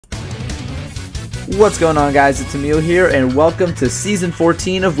What's going on, guys? It's Emil here, and welcome to Season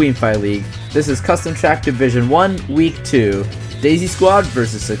 14 of Weemfi League. This is Custom Track Division 1, Week 2, Daisy Squad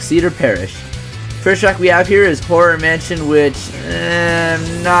versus Succeed or Perish. First track we have here is Horror Mansion, which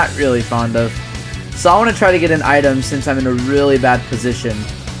I'm not really fond of. So I want to try to get an item since I'm in a really bad position.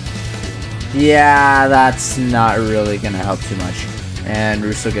 Yeah, that's not really going to help too much. And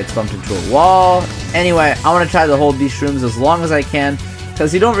Russo gets bumped into a wall. Anyway, I want to try to hold these shrooms as long as I can,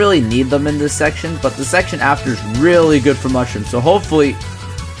 because you don't really need them in this section, but the section after is really good for mushrooms, so hopefully...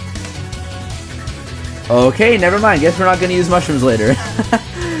 Okay, never mind, guess we're not going to use mushrooms later.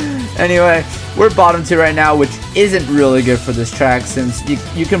 Anyway, we're bottom 2 right now, which isn't really good for this track, since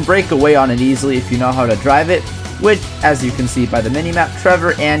you can break away on it easily if you know how to drive it, which, as you can see by the minimap,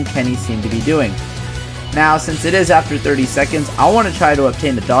 Trevor and Kenny seem to be doing. Now, since it is after 30 seconds, I want to try to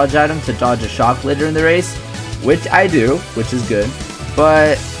obtain a dodge item to dodge a shock later in the race, which I do, which is good.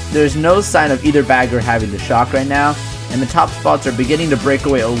 But there's no sign of either bagger having the shock right now, and the top spots are beginning to break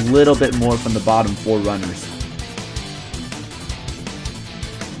away a little bit more from the bottom 4 runners.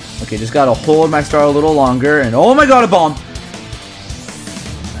 Okay, just gotta hold my star a little longer, and oh my god, a bomb!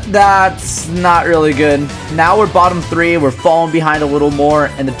 That's not really good. Now we're bottom 3, we're falling behind a little more,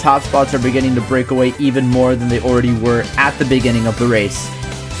 and the top spots are beginning to break away even more than they already were at the beginning of the race.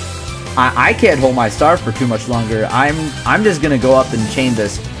 I can't hold my star for too much longer. I'm just gonna go up and chain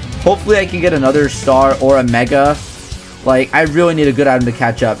this. Hopefully I can get another star or a mega. Like, I really need a good item to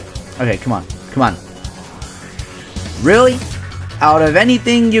catch up. Okay, come on. Come on. Really? Out of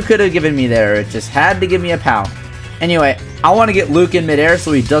anything you could have given me there, it just had to give me a POW. Anyway, I want to get Luke in midair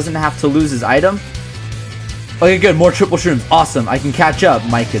so he doesn't have to lose his item. Okay, good. More triple shrooms. Awesome. I can catch up.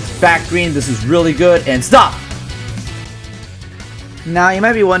 Maik gets back green. This is really good. And stop! Now, you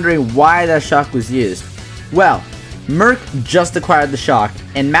might be wondering why that shock was used. Well, Merc just acquired the shock,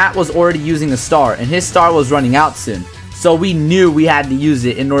 and Matt was already using a star, and his star was running out soon. So we knew we had to use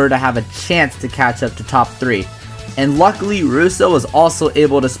it in order to have a chance to catch up to top 3. And luckily, Russo was also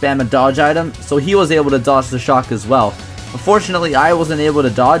able to spam a dodge item, so he was able to dodge the shock as well. Unfortunately, I wasn't able to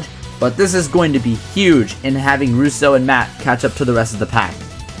dodge, but this is going to be huge in having Russo and Matt catch up to the rest of the pack.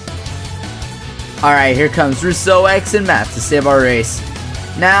 Alright, here comes rusoX and Matt to save our race.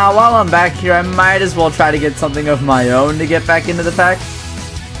 Now, while I'm back here, I might as well try to get something of my own to get back into the pack.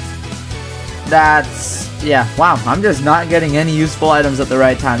 Yeah, wow, I'm just not getting any useful items at the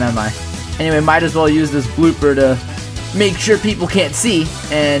right time, am I? Anyway, might as well use this blooper to make sure people can't see,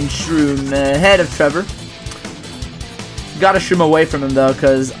 and shroom ahead of Trevor. Gotta shroom away from him though,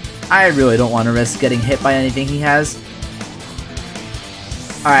 because I really don't want to risk getting hit by anything he has.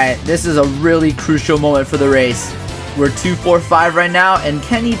 Alright, this is a really crucial moment for the race. We're 2-4-5 right now, and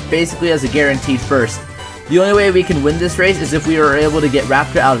Kenny basically has a guaranteed first. The only way we can win this race is if we are able to get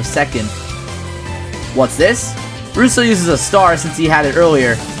Raptor out of second. What's this? Russo uses a star since he had it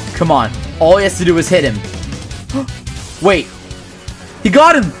earlier. Come on, all he has to do is hit him. Wait, he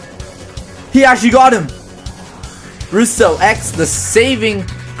got him! He actually got him! rusoX, the saving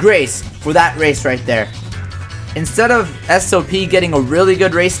grace for that race right there. Instead of SOP getting a really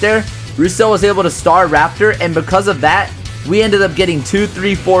good race there, Russo was able to star Raptor, and because of that, we ended up getting 2,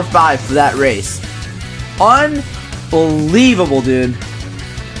 3, 4, 5 for that race. Unbelievable, dude.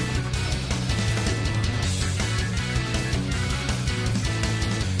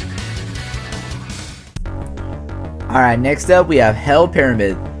 Alright, next up we have Hell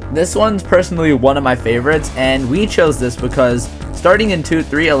Pyramid. This one's personally one of my favorites, and we chose this because starting in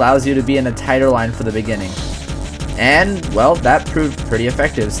 2-3 allows you to be in a tighter line for the beginning. And, well, that proved pretty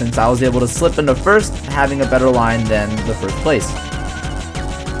effective since I was able to slip into first, having a better line than the first place.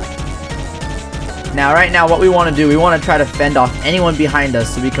 Now, right now, what we want to do, we want to try to fend off anyone behind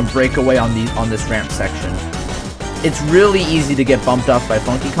us so we can break away on this ramp section. It's really easy to get bumped off by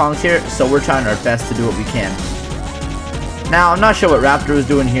Funky Kongs here, so we're trying our best to do what we can. Now, I'm not sure what Raptor was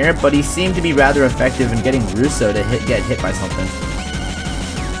doing here, but he seemed to be rather effective in getting Russo to get hit by something.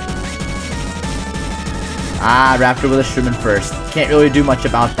 Ah, Raptor with a shroom in first. Can't really do much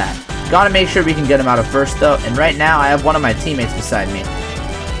about that. Gotta make sure we can get him out of first though, and right now I have one of my teammates beside me.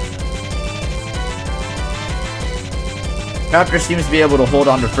 Raptor seems to be able to hold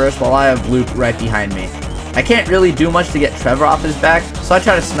on to first while I have Luke right behind me. I can't really do much to get Trevor off his back, so I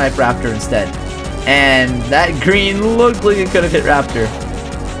try to snipe Raptor instead. And that green looked like it could have hit Raptor.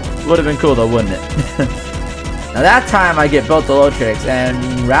 Would have been cool though, wouldn't it? Now that time I get both the low tricks, and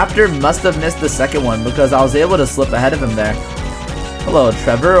Raptor must have missed the second one because I was able to slip ahead of him there. Hello,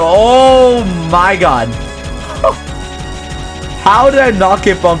 Trevor. Oh my god. How did I not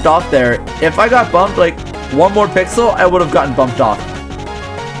get bumped off there? If I got bumped like one more pixel, I would have gotten bumped off.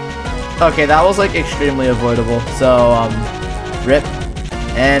 Okay, that was like extremely avoidable. So, rip.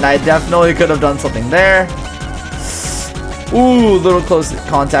 And I definitely could have done something there. Ooh, little close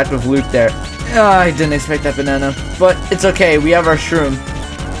contact with Luke there. I didn't expect that banana. But it's okay, we have our shroom.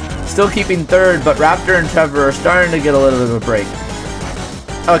 Still keeping third, but Raptor and Trevor are starting to get a little bit of a break.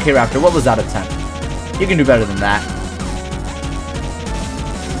 Okay, Raptor, what was that attempt? You can do better than that.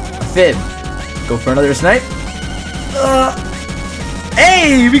 A fib. Go for another snipe.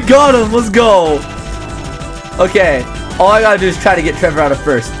 Hey, we got him. Let's go. Okay, all I gotta do is try to get Trevor out of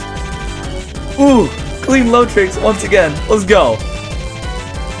first. Ooh, clean low tricks once again. Let's go.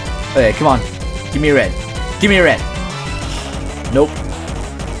 Okay, come on. Give me a red. Give me a red. Nope.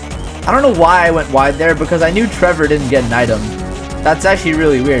 I don't know why I went wide there because I knew Trevor didn't get an item. That's actually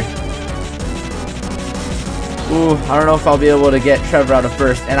really weird. Ooh, I don't know if I'll be able to get Trevor out of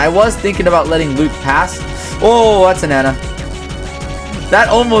first. And I was thinking about letting Luke pass. Oh, that's an Anna. That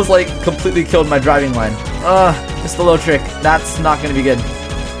almost like completely killed my driving line. Just a low trick. That's not going to be good.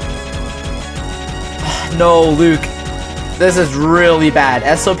 No, Luke. This is really bad.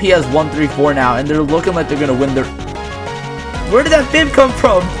 SOP has 1-3-4 now, and they're looking like they're going to win their... Where did that bib come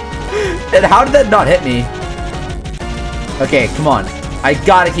from? And how did that not hit me? Okay, come on. I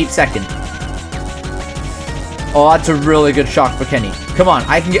gotta keep second. Oh, that's a really good shock for Kenny. Come on,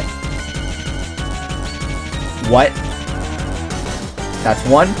 I can get... What? That's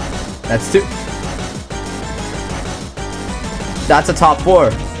one. That's two. That's a top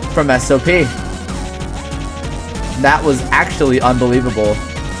 4 from SOP. That was actually unbelievable.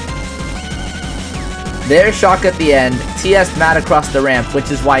 Their shock at the end, TS Matt across the ramp, which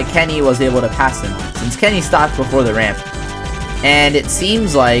is why Kenny was able to pass him, since Kenny stopped before the ramp. And it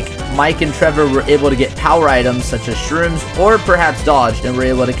seems like Maik and Trevor were able to get power items such as shrooms or perhaps dodged and were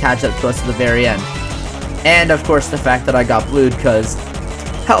able to catch up to us at the very end. And of course the fact that I got blued, because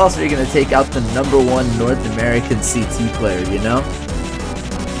how else are you going to take out the #1 North American CT player, you know?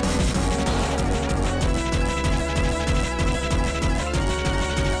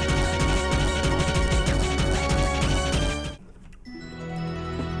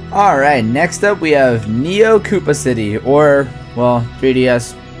 Alright, next up we have Neo Koopa City, or, well,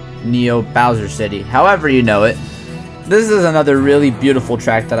 3DS Neo Bowser City, however you know it. This is another really beautiful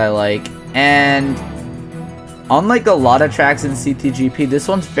track that I like, and unlike a lot of tracks in CTGP, this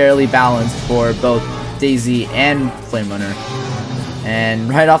one's fairly balanced for both Daisy and Flame Runner. And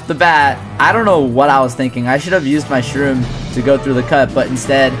right off the bat, I don't know what I was thinking. I should have used my shroom to go through the cut, but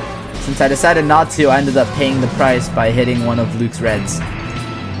instead, since I decided not to, I ended up paying the price by hitting one of Luke's reds.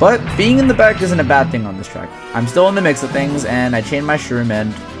 But being in the back isn't a bad thing on this track. I'm still in the mix of things, and I chained my shroom,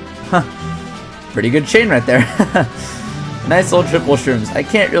 and pretty good chain right there. Nice little triple shrooms. I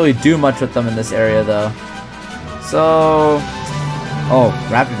can't really do much with them in this area though. So, oh,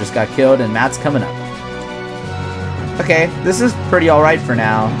 Raptor just got killed, and Matt's coming up. Okay, this is pretty alright for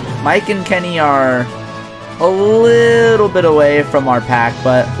now. Maik and Kenny are a little bit away from our pack,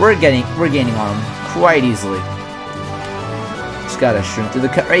 but we're gaining on them quite easily. Just gotta shroom through the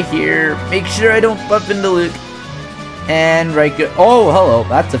cut right here. Make sure I don't bump into Luke. And right good. Oh, hello.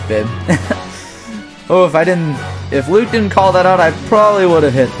 That's a fib. Oh, if Luke didn't call that out, I probably would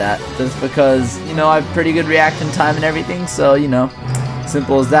have hit that. Just because, you know, I have pretty good reaction time and everything. So, you know,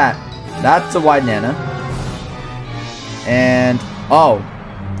 simple as that. That's a wide Nana. And, oh.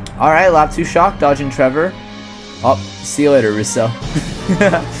 Alright, lap 2 shock, dodging Trevor. Oh, see you later, Russo.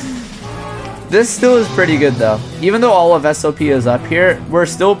 This still is pretty good though. Even though all of SOP is up here, we're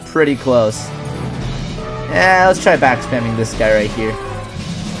still pretty close. Yeah, let's try back spamming this guy right here.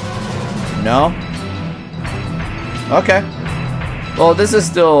 No? Okay. Well, this is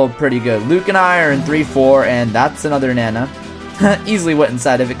still pretty good. Luke and I are in 3-4, and that's another Nana. Easily went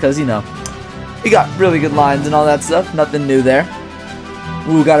inside of it because, you know, we got really good lines and all that stuff. Nothing new there.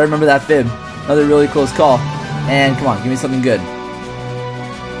 Ooh, gotta remember that fib. Another really close call. And come on, give me something good.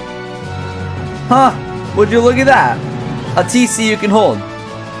 Huh, would you look at that? A TC you can hold.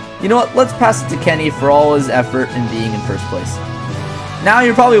 You know what, let's pass it to Kenny for all his effort in being in first place. Now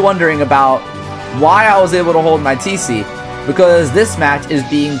you're probably wondering about why I was able to hold my TC. Because this match is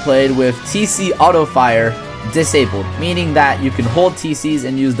being played with TC Auto Fire disabled. Meaning that you can hold TCs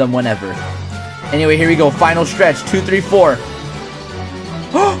and use them whenever. Anyway, here we go, final stretch, 2, 3, 4.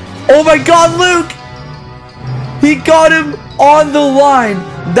 Oh my god, Luke! He got him on the line!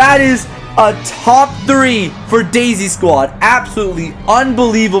 That is a top 3 for Daisy Squad. Absolutely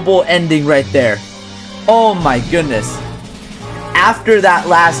unbelievable ending right there. Oh my goodness. After that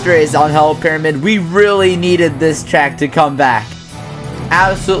last race on Hell Pyramid, we really needed this track to come back.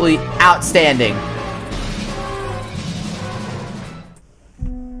 Absolutely outstanding.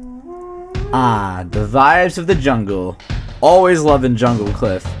 Ah, the vibes of the jungle. Always loving Jungle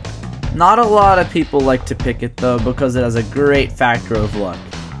Cliff. Not a lot of people like to pick it though because it has a great factor of luck.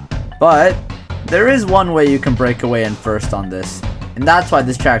 But there is one way you can break away in first on this, and that's why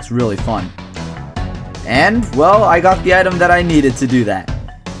this track's really fun. And, well, I got the item that I needed to do that.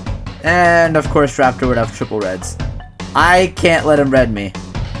 And, of course, Raptor would have triple reds. I can't let him red me.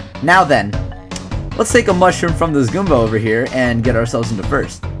 Now then, let's take a mushroom from this Goomba over here and get ourselves into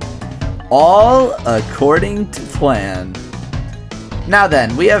first. All according to plan. Now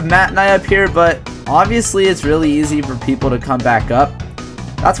then, we have Matt and I up here, but obviously it's really easy for people to come back up.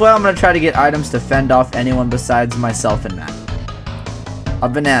 That's why I'm going to try to get items to fend off anyone besides myself and Matt. A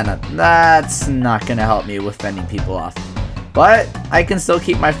banana. That's not going to help me with fending people off. But I can still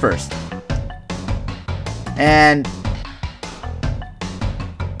keep my first. And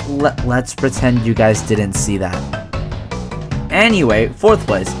let's pretend you guys didn't see that. Anyway, fourth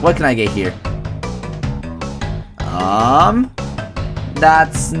place. What can I get here?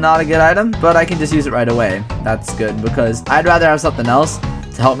 That's not a good item, but I can just use it right away. That's good because I'd rather have something else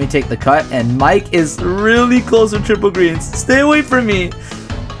to help me take the cut, and Maik is really close with triple greens. Stay away from me.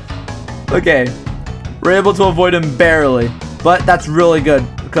 Okay, we're able to avoid him barely, but that's really good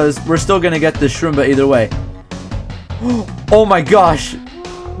because we're still gonna get this Shroomba either way. Oh my gosh,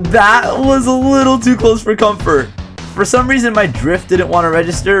 that was a little too close for comfort. For some reason my drift didn't want to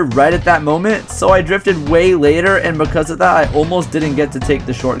register right at that moment, so I drifted way later, and because of that I almost didn't get to take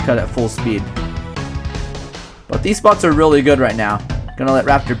the shortcut at full speed. But these spots are really good right now. Gonna let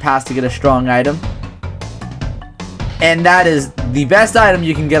Raptor pass to get a strong item. And that is the best item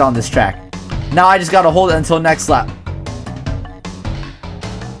you can get on this track. Now I just gotta hold it until next lap.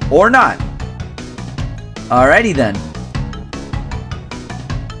 Or not. Alrighty then.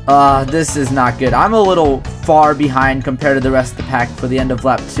 This is not good. I'm a little far behind compared to the rest of the pack for the end of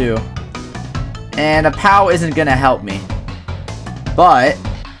lap 2. And a POW isn't gonna help me. But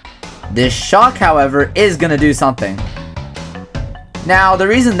this shock, however, is gonna do something. Now, the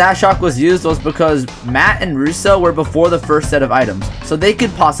reason that shock was used was because Matt and Russo were before the first set of items, so they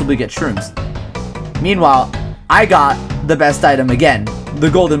could possibly get shrooms. Meanwhile, I got the best item again, the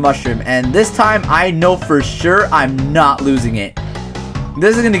golden mushroom, and this time I know for sure I'm not losing it.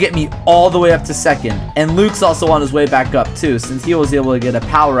 This is going to get me all the way up to second, and Luke's also on his way back up too, since he was able to get a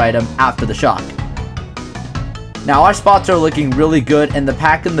power item after the shock. Now our spots are looking really good, and the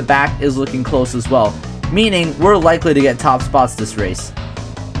pack in the back is looking close as well, meaning we're likely to get top spots this race.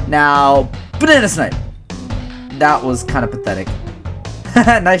 Now, banana snipe. That was kind of pathetic.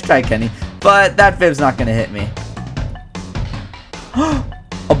 Nice try, Kenny, but that fib's not going to hit me.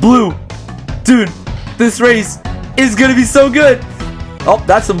 A blue! Dude, this race is going to be so good! Oh,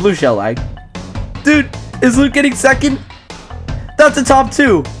 that's some blue shell lag. Dude, is Luke getting second? That's a top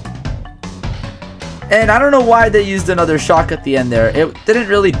 2. And I don't know why they used another shock at the end there. It didn't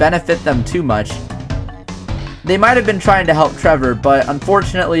really benefit them too much. They might have been trying to help Trevor, but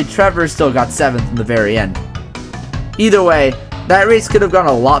unfortunately Trevor still got 7th in the very end. Either way, that race could have gone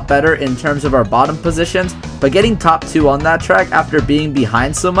a lot better in terms of our bottom positions, but getting top 2 on that track after being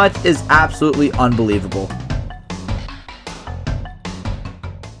behind so much is absolutely unbelievable.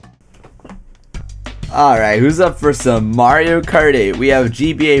 Alright, who's up for some Mario Kart 8? We have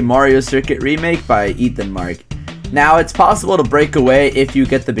GBA Mario Circuit Remake by E Emil. Now, it's possible to break away if you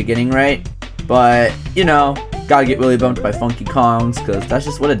get the beginning right, but, you know, gotta get really bumped by Funky Kongs, because that's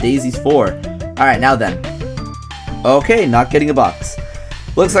just what a daisy's for. Alright, now then. Okay, not getting a box.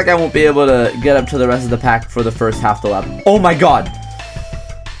 Looks like I won't be able to get up to the rest of the pack for the first half the lap. Oh my god!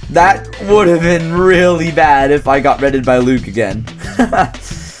 That would have been really bad if I got redded by Luke again.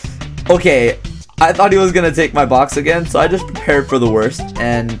 Okay, I thought he was going to take my box again, so I just prepared for the worst,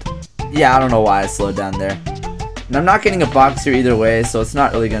 and yeah, I don't know why I slowed down there. And I'm not getting a box here either way, so it's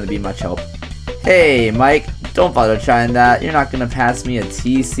not really going to be much help. Hey, Mike, don't bother trying that. You're not going to pass me a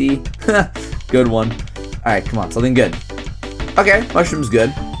TC. Good one. Alright, come on, something good. Okay, mushroom's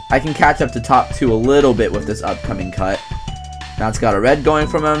good. I can catch up to top 2 a little bit with this upcoming cut. Now it's got a red going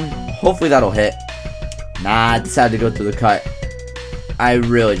from him. Hopefully that'll hit. Nah, I decided to go through the cut. I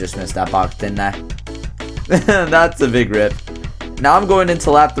really just missed that box, didn't I? That's a big rip. Now I'm going into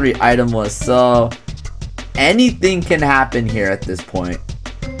lap 3 itemless, so anything can happen here at this point.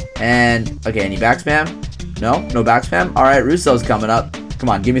 And, okay, any back spam? No? No back spam? Alright, Russo's coming up. Come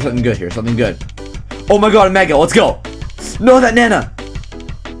on, give me something good here, something good. Oh my god, a Mega, let's go! No, that Nana!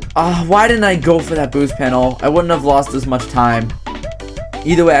 Why didn't I go for that boost panel? I wouldn't have lost as much time.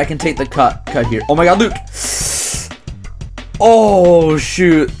 Either way, I can take the cut here. Oh my god, Luke! Oh,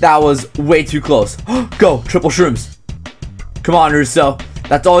 shoot. That was way too close. Go. Triple shrooms. Come on, Russo.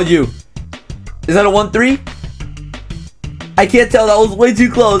 That's all you. Is that a 1-3? I can't tell. That was way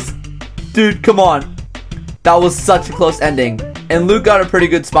too close. Dude, come on. That was such a close ending. And Luke got a pretty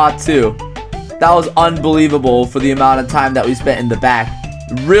good spot too. That was unbelievable for the amount of time that we spent in the back.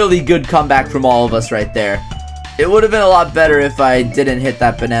 Really good comeback from all of us right there. It would have been a lot better if I didn't hit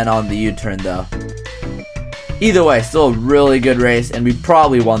that banana on the U-turn though. Either way, still a really good race, and we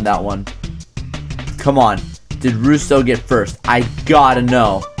probably won that one. Come on. Did Russo get first? I gotta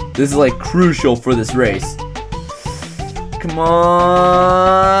know. This is like crucial for this race. Come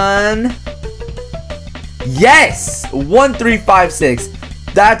on. Yes!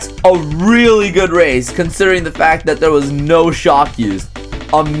 1-3-5-6. That's a really good race, considering the fact that there was no shock used.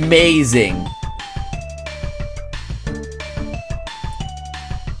 Amazing.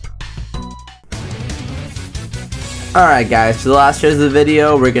 Alright guys, for the last race of the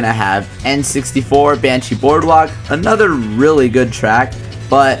video, we're gonna have N64 Banshee Boardwalk. Another really good track,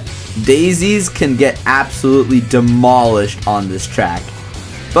 but daisies can get absolutely demolished on this track.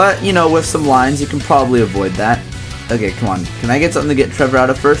 But, you know, with some lines, you can probably avoid that. Okay, come on. Can I get something to get Trevor out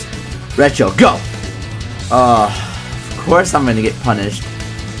of first? Retro, go! Of course I'm gonna get punished.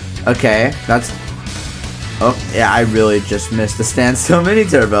 Okay, that's... Oh, yeah, I really just missed the standstill mini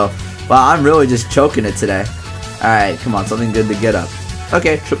turbo. Wow, I'm really just choking it today. Alright, come on, something good to get up.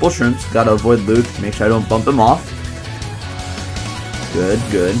 Okay, triple shrooms. Gotta avoid Luke. Make sure I don't bump him off. Good,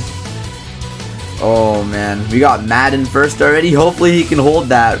 good. Oh, man. We got Madden first already. Hopefully he can hold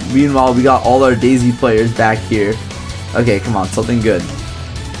that. Meanwhile, we got all our Daisy players back here. Okay, come on, something good.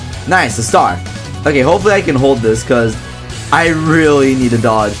 Nice, a star. Okay, hopefully I can hold this, because I really need a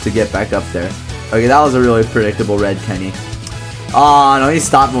dodge to get back up there. Okay, that was a really predictable red, Kenny. Oh, no, he's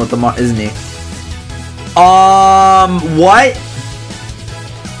stopping with the mark, isn't he? What?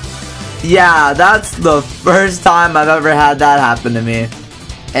 Yeah, that's the first time I've ever had that happen to me.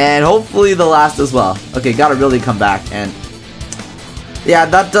 And hopefully the last as well. Okay, gotta really come back. And yeah,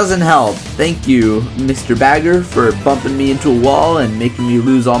 that doesn't help. Thank you, Mr. Bagger, for bumping me into a wall and making me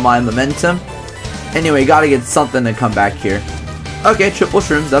lose all my momentum. Anyway, gotta get something to come back here. Okay, triple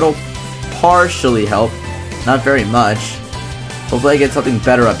shrooms. That'll partially help. Not very much. Hopefully I get something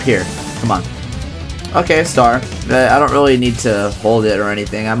better up here. Come on. Okay, star. I don't really need to hold it or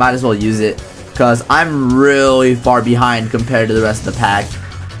anything. I might as well use it because I'm really far behind compared to the rest of the pack.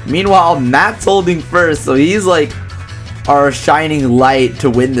 Meanwhile, Matt's holding first, so he's like our shining light to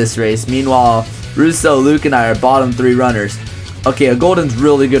win this race. Meanwhile, Russo, Luke, and I are bottom 3 runners. Okay, a golden's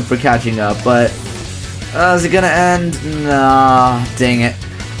really good for catching up, but is it gonna end? Nah, dang it.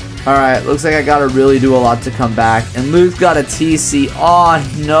 Alright, looks like I gotta really do a lot to come back. And Luke's got a TC. Oh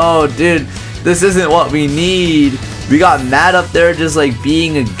no, dude. This isn't what we need. We got Matt up there just like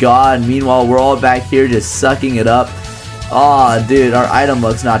being a god. Meanwhile, we're all back here just sucking it up. Aw, dude, our item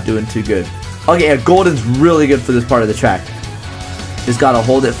luck's not doing too good. Okay, a golden's really good for this part of the track. Just gotta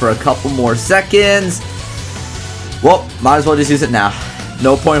hold it for a couple more seconds. Well, might as well just use it now.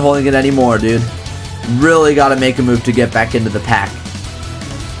 No point holding it anymore, dude. Really gotta make a move to get back into the pack.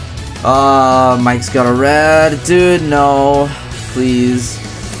 Mike's got a red. Dude, no. Please.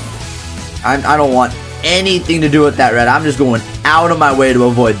 I don't want anything to do with that red. I'm just going out of my way to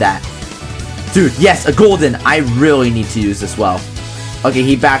avoid that. Dude, yes, a golden. I really need to use this well. Okay,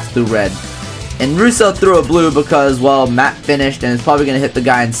 he backs through red. And Russo threw a blue because, well, Matt finished and is probably going to hit the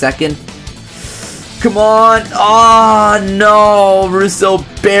guy in second. Come on. Oh, no. Russo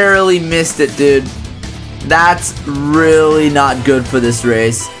barely missed it, dude. That's really not good for this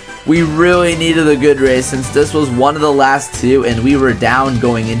race. We really needed a good race since this was one of the last 2 and we were down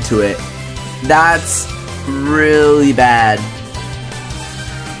going into it. That's really bad.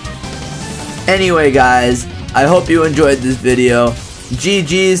 Anyway, guys, I hope you enjoyed this video.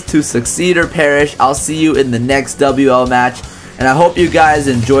 GG's to succeed or perish. I'll see you in the next WL match. And I hope you guys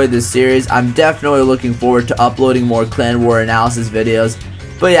enjoyed this series. I'm definitely looking forward to uploading more Clan War analysis videos.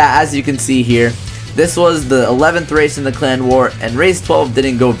 But yeah, as you can see here, this was the 11th race in the Clan War, and race 12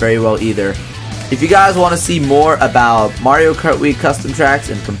 didn't go very well either. If you guys want to see more about Mario Kart Wii custom tracks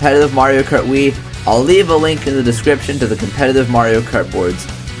and competitive Mario Kart Wii, I'll leave a link in the description to the competitive Mario Kart boards.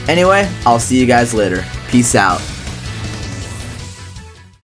 Anyway, I'll see you guys later. Peace out.